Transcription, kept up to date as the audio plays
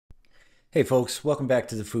Hey folks, welcome back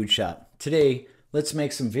to the food shop. Today, let's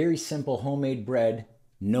make some very simple homemade bread,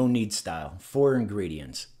 no-knead style. 4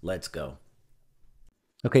 ingredients. Let's go.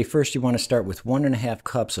 Okay, first you want to start with 1.5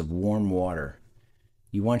 cups of warm water.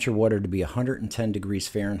 You want your water to be 110 degrees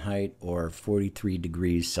Fahrenheit or 43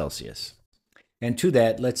 degrees Celsius. And to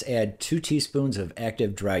that, let's add 2 teaspoons of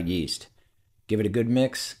active dry yeast. Give it a good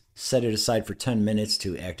mix, set it aside for 10 minutes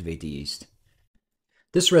to activate the yeast.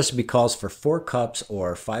 This recipe calls for 4 cups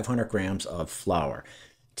or 500 grams of flour.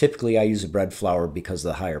 Typically, I use a bread flour because of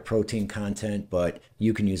the higher protein content, but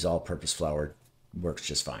you can use all-purpose flour. It works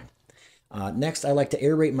just fine. Next, I like to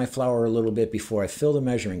aerate my flour a little bit before I fill the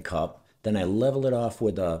measuring cup. Then I level it off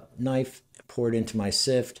with a knife, pour it into my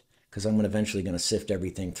sift, because I'm eventually going to sift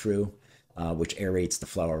everything through, which aerates the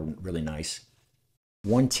flour really nice.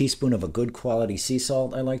 1 teaspoon of a good quality sea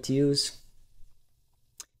salt I like to use,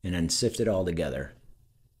 and then sift it all together.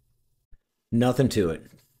 Nothing to it.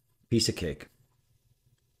 Piece of cake.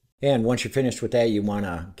 And once you're finished with that, you want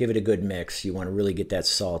to give it a good mix. You want to really get that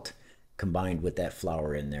salt combined with that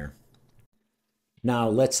flour in there. Now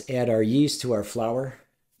let's add our yeast to our flour.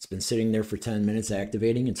 It's been sitting there for 10 minutes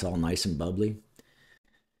activating. It's all nice and bubbly.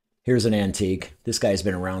 Here's an antique. This guy's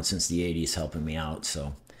been around since the 80s helping me out,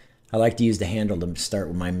 so I like to use the handle to start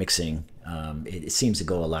with my mixing. It seems to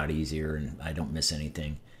go a lot easier and I don't miss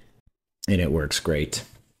anything. And it works great.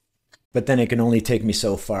 But then it can only take me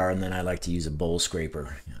so far, and then I like to use a bowl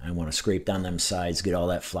scraper. I want to scrape down them sides, get all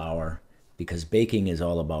that flour, because baking is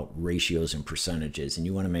all about ratios and percentages, and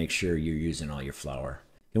you want to make sure you're using all your flour.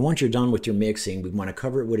 And once you're done with your mixing, we want to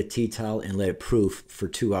cover it with a tea towel and let it proof for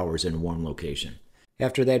 2 hours in a warm location.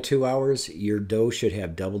 After that 2 hours, your dough should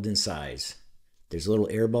have doubled in size. There's little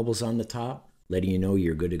air bubbles on the top, letting you know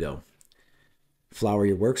you're good to go. Flour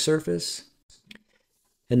your work surface,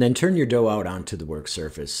 and then turn your dough out onto the work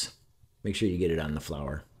surface. Make sure you get it on the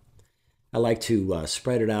flour. I like to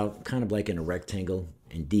spread it out kind of like in a rectangle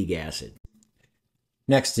and degas it.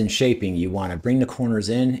 Next, in shaping, you want to bring the corners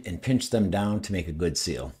in and pinch them down to make a good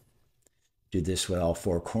seal. Do this with all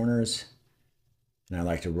 4 corners. And I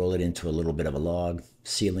like to roll it into a little bit of a log,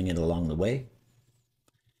 sealing it along the way.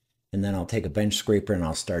 And then I'll take a bench scraper and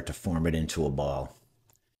I'll start to form it into a ball.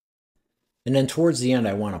 And then towards the end,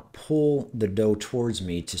 I want to pull the dough towards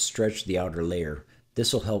me to stretch the outer layer.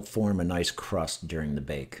 This will help form a nice crust during the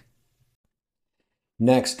bake.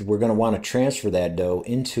 Next, we're going to want to transfer that dough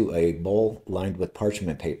into a bowl lined with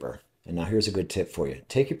parchment paper. And now here's a good tip for you.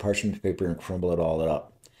 Take your parchment paper and crumble it all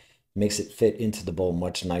up. Makes it fit into the bowl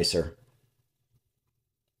much nicer.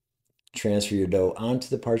 Transfer your dough onto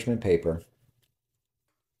the parchment paper.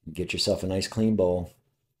 Get yourself a nice clean bowl.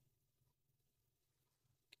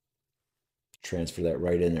 Transfer that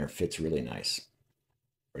right in there. It fits really nice.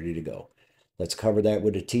 Ready to go. Let's cover that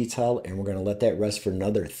with a tea towel, and we're going to let that rest for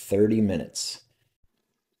another 30 minutes.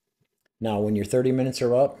 Now, when your 30 minutes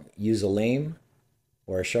are up, use a lame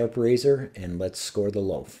or a sharp razor, and let's score the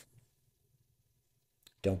loaf.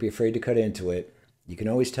 Don't be afraid to cut into it. You can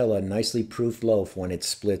always tell a nicely proofed loaf when it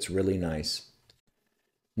splits really nice.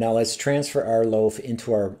 Now let's transfer our loaf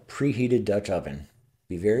into our preheated Dutch oven.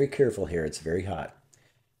 Be very careful here, it's very hot.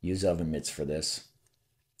 Use oven mitts for this.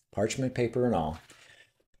 Parchment paper and all.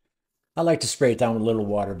 I like to spray it down with a little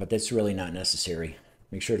water, but that's really not necessary.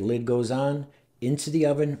 Make sure the lid goes on, into the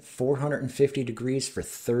oven, 450 degrees for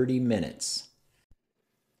 30 minutes.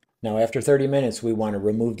 Now after 30 minutes, we want to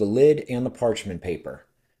remove the lid and the parchment paper.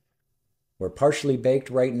 We're partially baked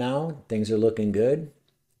right now. Things are looking good,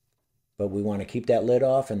 but we want to keep that lid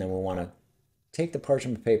off, and then we want to take the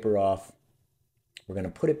parchment paper off. We're going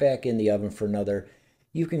to put it back in the oven for another,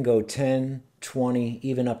 you can go 10, 20,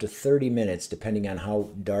 even up to 30 minutes, depending on how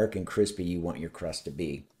dark and crispy you want your crust to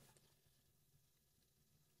be.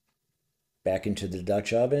 Back into the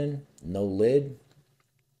Dutch oven, no lid.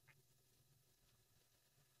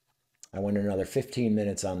 I went another 15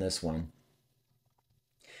 minutes on this one.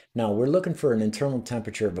 Now we're looking for an internal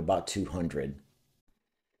temperature of about 200.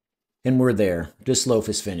 And we're there. This loaf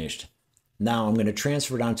is finished. Now I'm going to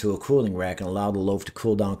transfer it onto a cooling rack and allow the loaf to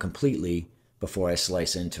cool down completely before I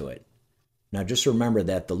slice into it. Now just remember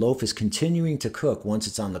that the loaf is continuing to cook once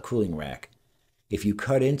it's on the cooling rack. If you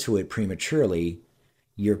cut into it prematurely,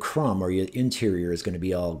 your crumb or your interior is going to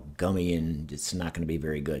be all gummy and it's not going to be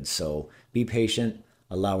very good. So be patient,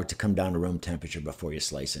 allow it to come down to room temperature before you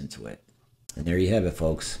slice into it. And there you have it,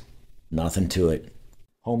 folks. Nothing to it.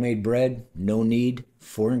 Homemade bread, no knead,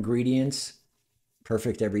 4 ingredients,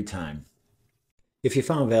 perfect every time. If you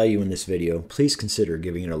found value in this video, please consider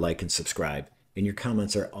giving it a like and subscribe, and your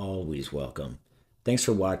comments are always welcome. Thanks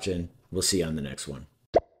for watching. We'll see you on the next one.